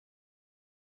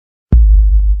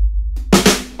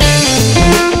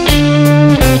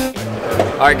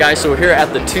Alright guys, so we're here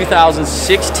at the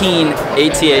 2016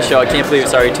 ATA show. I can't believe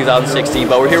it's already 2016,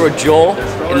 but we're here with Joel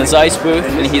in the Zeiss booth,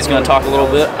 and he's going to talk a little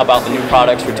bit about the new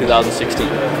products for 2016.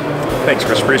 Thanks,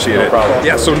 Chris. Appreciate it. No problem.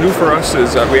 Yeah, so new for us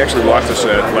is we actually launched this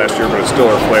last year, but it's still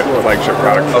our flagship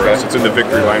product for us. It's in the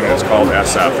Victory line, and it's called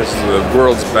SF. This is the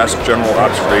world's best general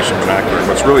observation binocular.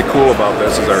 What's really cool about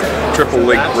this is our triple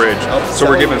link bridge. So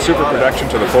we're giving super protection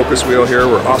to the focus wheel here.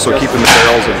 We're also keeping the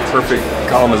barrels in perfect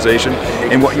collimization.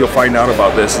 And what you'll find out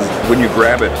about this is when you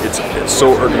grab it, it's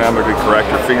so ergonomically correct.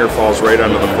 Your finger falls right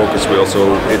onto the focus wheel,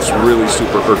 so it's really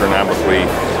super ergonomically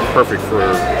perfect for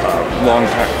long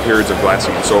periods of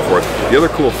glassing and so forth. The other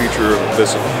cool feature of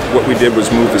this, what we did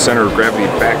was move the center of gravity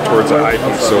back towards the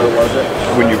eyepiece. So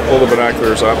when you pull the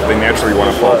binoculars up, they naturally want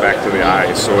to fall back to the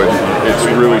eye. So it's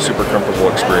really super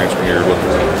comfortable experience when you're looking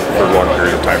for a long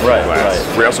period of time for glass.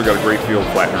 We also got a great field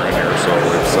flattener in here, so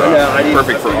it's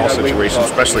perfect for all situations,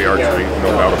 especially archery,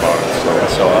 no doubt about it. So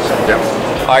that's so awesome.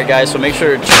 Yeah. Alright guys, so make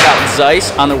sure to check out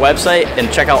Zeiss on their website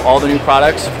and check out all the new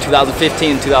products for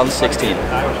 2015 and 2016.